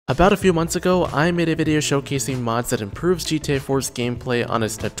About a few months ago, I made a video showcasing mods that improves GTA 4's gameplay on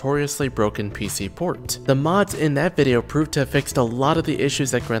its notoriously broken PC port. The mods in that video proved to have fixed a lot of the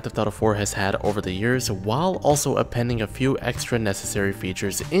issues that Grand Theft Auto 4 has had over the years, while also appending a few extra necessary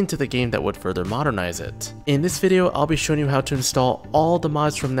features into the game that would further modernize it. In this video, I'll be showing you how to install all the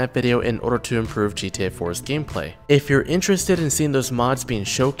mods from that video in order to improve GTA 4's gameplay. If you're interested in seeing those mods being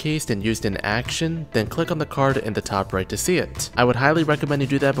showcased and used in action, then click on the card in the top right to see it. I would highly recommend you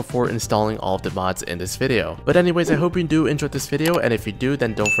do that before installing all of the mods in this video. But anyways, I hope you do enjoy this video, and if you do,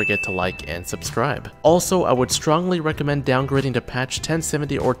 then don't forget to like and subscribe. Also, I would strongly recommend downgrading to patch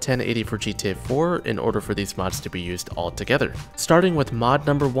 1070 or 1080 for GTA 4 in order for these mods to be used all together. Starting with mod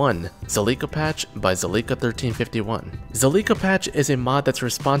number 1, Zolika patch by Zolika 1351. Zolika patch is a mod that's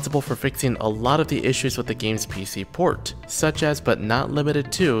responsible for fixing a lot of the issues with the game's PC port, such as but not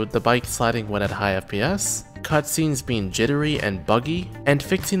limited to the bike sliding when at high FPS, cutscenes being jittery and buggy, and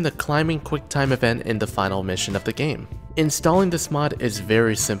fixing the climbing QuickTime event in the final mission of the game. Installing this mod is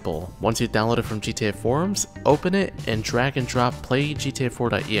very simple. Once you download it from GTA forums, open it and drag and drop play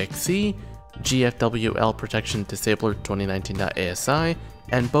GTA4.exe, GFWL protection disabler 2019.asi,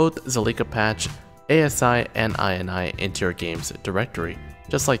 and both Zolika patch, ASI, and INI into your game's directory,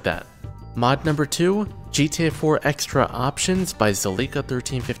 just like that. Mod number 2, GTA 4 Extra Options by Zolika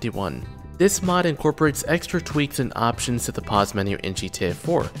 1351. This mod incorporates extra tweaks and options to the pause menu in GTA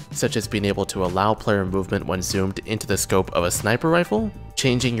 4, such as being able to allow player movement when zoomed into the scope of a sniper rifle,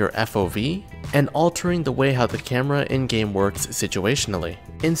 changing your FOV, and altering the way how the camera in-game works situationally.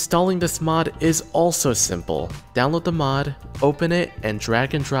 Installing this mod is also simple. Download the mod, open it, and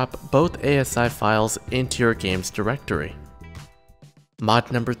drag and drop both ASI files into your game's directory.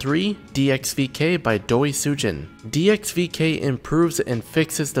 Mod number 3, DXVK by doitsujin. DXVK improves and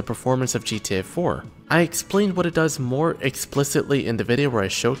fixes the performance of GTA 4. I explained what it does more explicitly in the video where I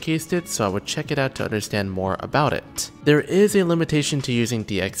showcased it, so I would check it out to understand more about it. There is a limitation to using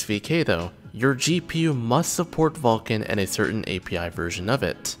DXVK though. Your GPU must support Vulkan and a certain API version of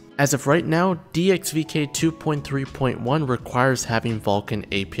it. As of right now, DXVK 2.3.1 requires having Vulkan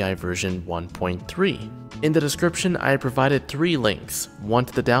API version 1.3. In the description, I provided 3 links, one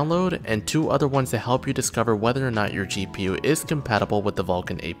to the download and 2 other ones to help you discover whether or not your GPU is compatible with the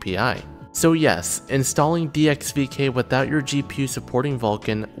Vulkan API. So yes, installing DXVK without your GPU supporting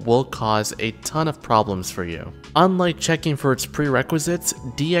Vulkan will cause a ton of problems for you. Unlike checking for its prerequisites,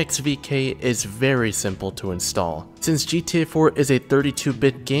 DXVK is very simple to install. Since GTA 4 is a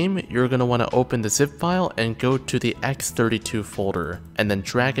 32-bit game, you're going to want to open the zip file and go to the x32 folder, and then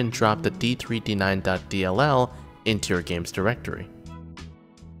drag and drop the d3d9.dll into your game's directory.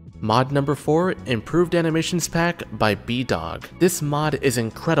 Mod number 4, Improved Animations Pack by Dawg. This mod is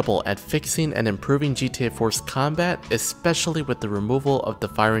incredible at fixing and improving GTA 4's combat, especially with the removal of the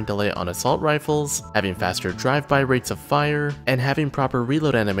firing delay on assault rifles, having faster drive-by rates of fire, and having proper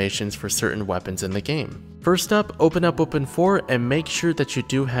reload animations for certain weapons in the game. First up, open up Open4 and make sure that you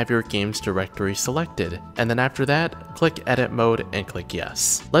do have your game's directory selected, and then after that, click Edit Mode and click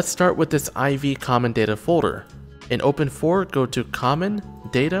Yes. Let's start with this IV Common Data folder. In Open4, go to Common,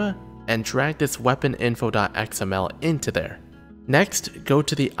 Data, and drag this weaponinfo.xml into there. Next, go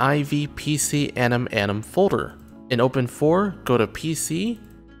to the IV PC anim folder. In Open4, go to PC,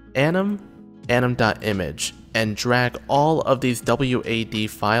 anim.image, and drag all of these WAD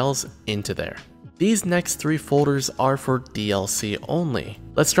files into there. These next 3 folders are for DLC only.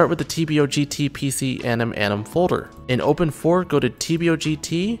 Let's start with the TBOGT PC anim folder. In Open4, go to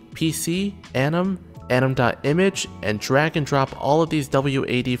TBOGT, PC, anim.image, and drag and drop all of these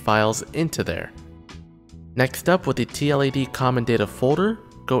WAD files into there. Next up, with the TLAD Common Data folder,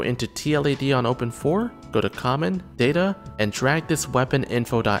 go into TLAD on Open4, go to Common, Data, and drag this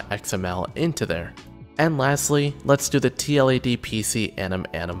weaponinfo.xml into there. And lastly, let's do the TLAD PC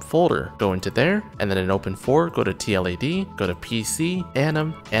anim folder. Go into there, and then in Open4, go to TLAD, go to PC,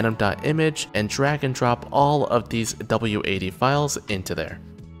 anim.image, and drag and drop all of these WAD files into there.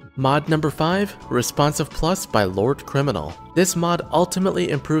 Mod number 5, Responsive Plus by Lord Criminal. This mod ultimately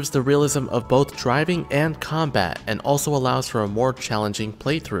improves the realism of both driving and combat, and also allows for a more challenging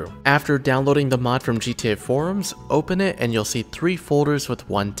playthrough. After downloading the mod from GTA forums, open it and you'll see 3 folders with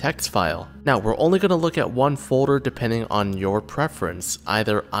 1 text file. Now, we're only going to look at 1 folder depending on your preference,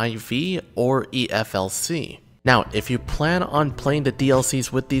 either IV or EFLC. Now, if you plan on playing the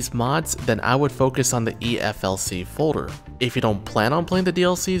DLCs with these mods, then I would focus on the EFLC folder. If you don't plan on playing the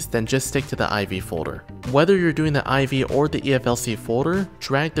DLCs, then just stick to the IV folder. Whether you're doing the IV or the EFLC folder,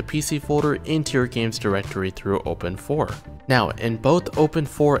 drag the PC folder into your game's directory through Open4. Now, in both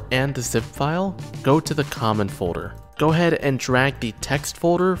Open4 and the zip file, go to the Common folder. go ahead and drag the text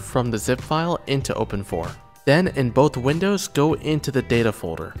folder from the zip file into Open4. Then in both windows, go into the data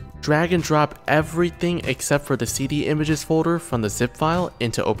folder. Drag and drop everything except for the CD images folder from the zip file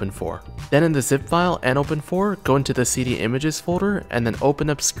into Open4. Then in the zip file and Open4, go into the CD images folder and then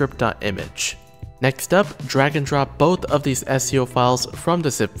open up script.image. Next up, drag and drop both of these SEO files from the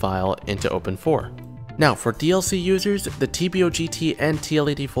zip file into Open4. Now for DLC users, the TBOGT and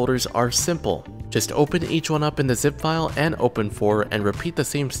TLAD folders are simple. Just open each one up in the zip file and Open4 and repeat the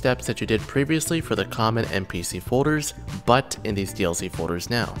same steps that you did previously for the common NPC folders, but in these DLC folders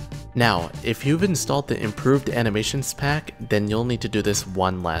now. Now, if you've installed the improved animations pack, then you'll need to do this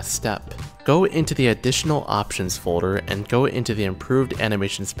one last step. Go into the additional options folder and go into the improved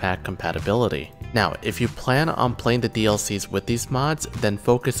animations pack compatibility. Now, if you plan on playing the DLCs with these mods, then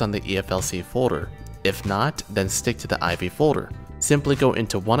focus on the EFLC folder. If not, then stick to the IV folder. Simply go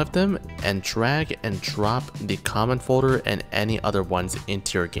into one of them and drag and drop the common folder and any other ones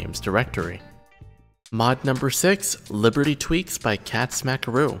into your games directory. Mod number 6, Liberty Tweaks by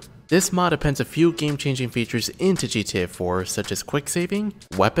catsmackaroo. This mod appends a few game-changing features into GTA 4 such as quick saving,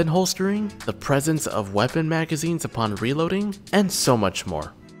 weapon holstering, the presence of weapon magazines upon reloading, and so much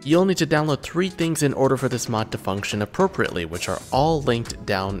more. You'll need to download 3 things in order for this mod to function appropriately, which are all linked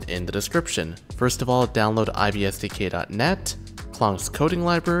down in the description. First of all, download ivsdk.net, Clonk's coding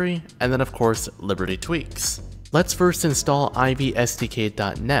library, and then of course, Liberty Tweaks. Let's first install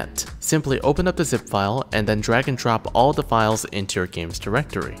ivsdk.net. Simply open up the zip file and then drag and drop all the files into your games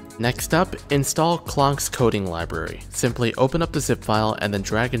directory. Next up, install Clonk's coding library. Simply open up the zip file and then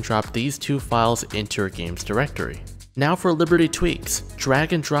drag and drop these 2 files into your games directory. Now for Liberty Tweaks,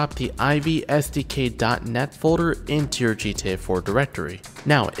 drag and drop the ivsdk.net folder into your GTA 4 directory.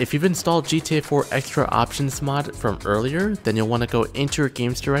 Now, if you've installed GTA 4 Extra Options mod from earlier, then you'll want to go into your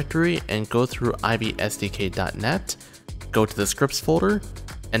games directory and go through ivsdk.net, go to the scripts folder,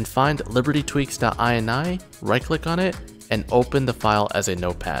 and find libertytweaks.ini, right click on it, and open the file as a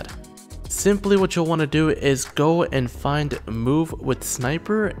notepad. Simply what you'll want to do is go and find move with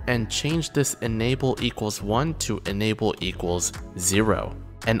sniper and change this enable equals 1 to enable equals 0.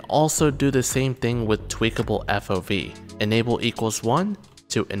 And also do the same thing with tweakable FOV, enable equals 1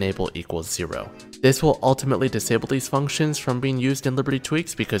 to enable equals 0. This will ultimately disable these functions from being used in Liberty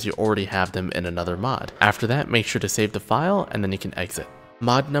Tweaks because you already have them in another mod. After that, make sure to save the file and then you can exit.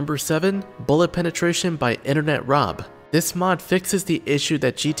 Mod number 7, Bullet Penetration by Internet Rob. This mod fixes the issue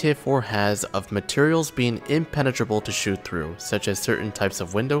that GTA 4 has of materials being impenetrable to shoot through, such as certain types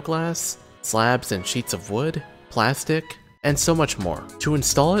of window glass, slabs and sheets of wood, plastic, and so much more. To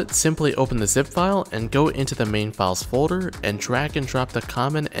install it, simply open the zip file and go into the main files folder and drag and drop the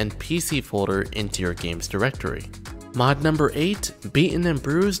common and PC folder into your games directory. Mod number 8, Beaten and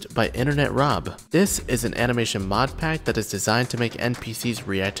Bruised by Internet Rob. This is an animation mod pack that is designed to make NPCs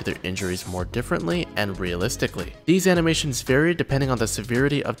react to their injuries more differently and realistically. These animations vary depending on the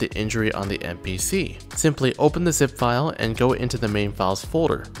severity of the injury on the NPC. Simply open the zip file and go into the main files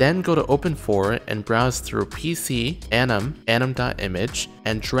folder. Then go to Open4 and browse through PC, anim.image,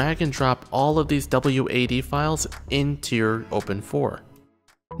 and drag and drop all of these WAD files into your Open4.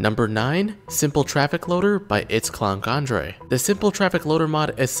 Number 9, Simple Traffic Loader by ItsClonkAndre. The Simple Traffic Loader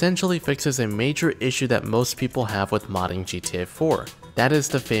mod essentially fixes a major issue that most people have with modding GTA 4. That is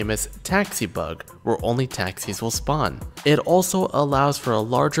the famous taxi bug, where only taxis will spawn. It also allows for a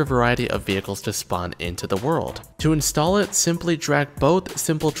larger variety of vehicles to spawn into the world. To install it, simply drag both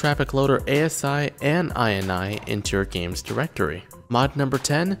Simple Traffic Loader ASI and INI into your games directory. Mod number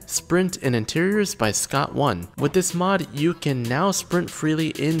 10, Sprint in Interiors by Scott1. With this mod, you can now sprint freely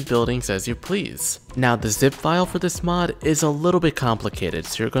in buildings as you please. Now the zip file for this mod is a little bit complicated,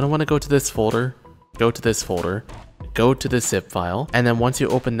 so you're going to want to go to this folder, go to this folder, go to the zip file, and then once you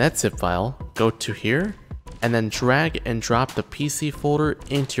open that zip file, go to here, and then drag and drop the PC folder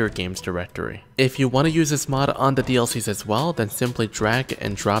into your games directory. If you want to use this mod on the DLCs as well, then simply drag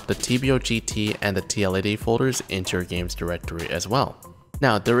and drop the TBOGT and the TLAD folders into your games directory as well.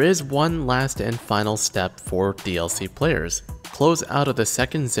 Now there is one last and final step for DLC players. Close out of the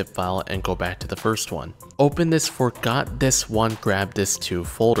second zip file and go back to the first one. Open this forgot this one, grab this two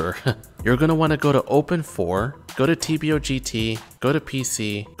folder. You're going to want to go to Open4, go to TBOGT, go to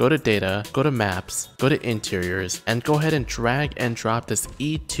PC, go to data, go to maps, go to interiors, and go ahead and drag and drop this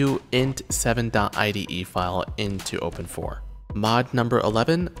e2int7.ide file into Open4. Mod number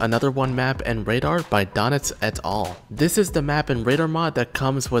 11, Another One Map and Radar by Donnits et al. This is the map and radar mod that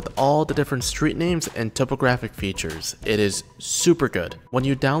comes with all the different street names and topographic features. It is super good. When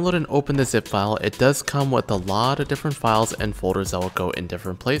you download and open the zip file, it does come with a lot of different files and folders that will go in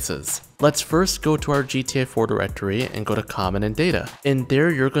different places. Let's first go to our GTA 4 directory and go to Common and Data. In there,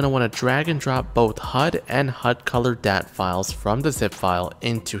 you're going to want to drag and drop both HUD and HUD color DAT files from the zip file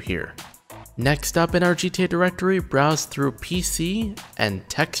into here. Next up in our GTA directory, browse through PC and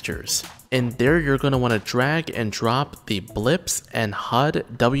Textures. In there, you're going to want to drag and drop the blips and HUD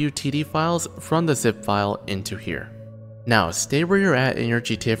WTD files from the zip file into here. Now, stay where you're at in your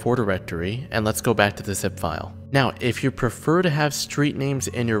GTA 4 directory, and let's go back to the zip file. Now, if you prefer to have street names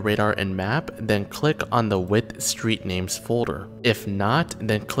in your radar and map, then click on the With Street Names folder. If not,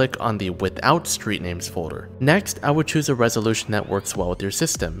 then click on the Without Street Names folder. Next, I would choose a resolution that works well with your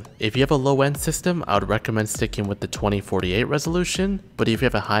system. If you have a low-end system, I would recommend sticking with the 2048 resolution, but if you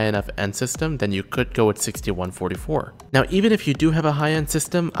have a high enough end system, then you could go with 6144. Now, even if you do have a high-end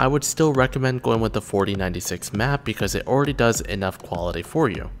system, I would still recommend going with the 4096 map because it already does enough quality for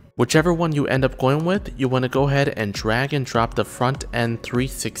you. Whichever one you end up going with, you want to go ahead and drag and drop the front end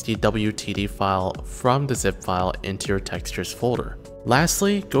 360 WTD file from the zip file into your textures folder.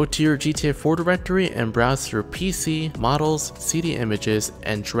 Lastly, go to your GTA 4 directory and browse through PC, models, CD images,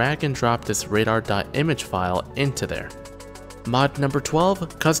 and drag and drop this radar.image file into there. Mod number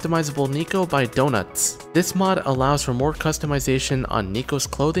 12, Customizable Niko by Donnits. This mod allows for more customization on Niko's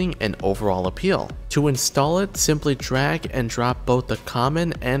clothing and overall appeal. To install it, simply drag and drop both the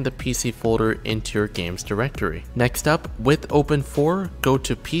common and the PC folder into your games directory. Next up, with Open4, go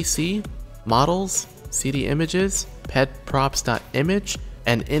to PC, Models, CD Images, petprops.image,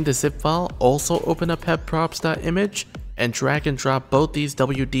 and in the zip file, also open up petprops.image and drag and drop both these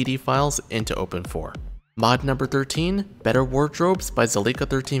WDD files into Open4. Mod number 13, Better Wardrobes by Zolika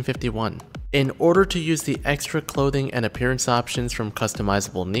 1351. In order to use the extra clothing and appearance options from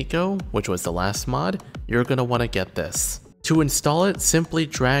Customizable Niko, which was the last mod, you're going to want to get this. To install it, simply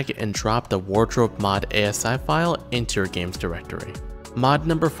drag and drop the Wardrobe Mod ASI file into your games directory. Mod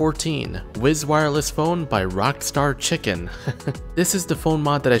number 14, Whiz Wireless Phone by Rockstar Chicken. This is the phone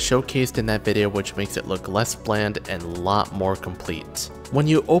mod that I showcased in that video, which makes it look less bland and a lot more complete. When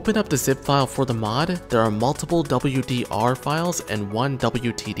you open up the zip file for the mod, there are multiple WDR files and one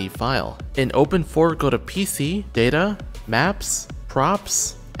WTD file. In Open4, go to PC, Data, Maps,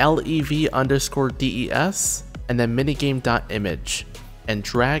 Props, LEV_DES, and then minigame.image. And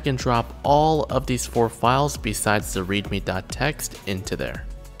drag and drop all of these 4 files besides the readme.txt into there.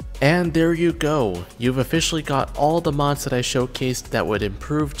 And there you go, you've officially got all the mods that I showcased that would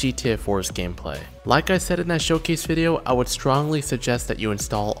improve GTA 4's gameplay. Like I said in that showcase video, I would strongly suggest that you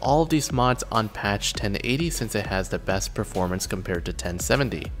install all of these mods on patch 1080 since it has the best performance compared to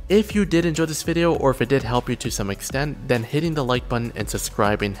 1070. If you did enjoy this video or if it did help you to some extent, then hitting the like button and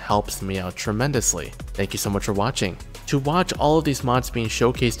subscribing helps me out tremendously. Thank you so much for watching. To watch all of these mods being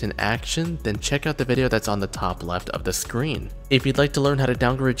showcased in action, then check out the video that's on the top left of the screen. If you'd like to learn how to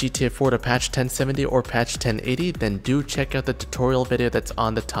downgrade GTA 4 to patch 1070 or patch 1080, then do check out the tutorial video that's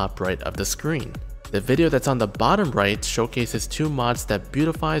on the top right of the screen. The video that's on the bottom right showcases 2 mods that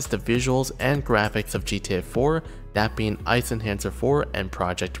beautifies the visuals and graphics of GTA 4, that being Ice Enhancer 4 and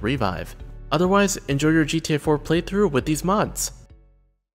Project Revive. Otherwise, enjoy your GTA 4 playthrough with these mods.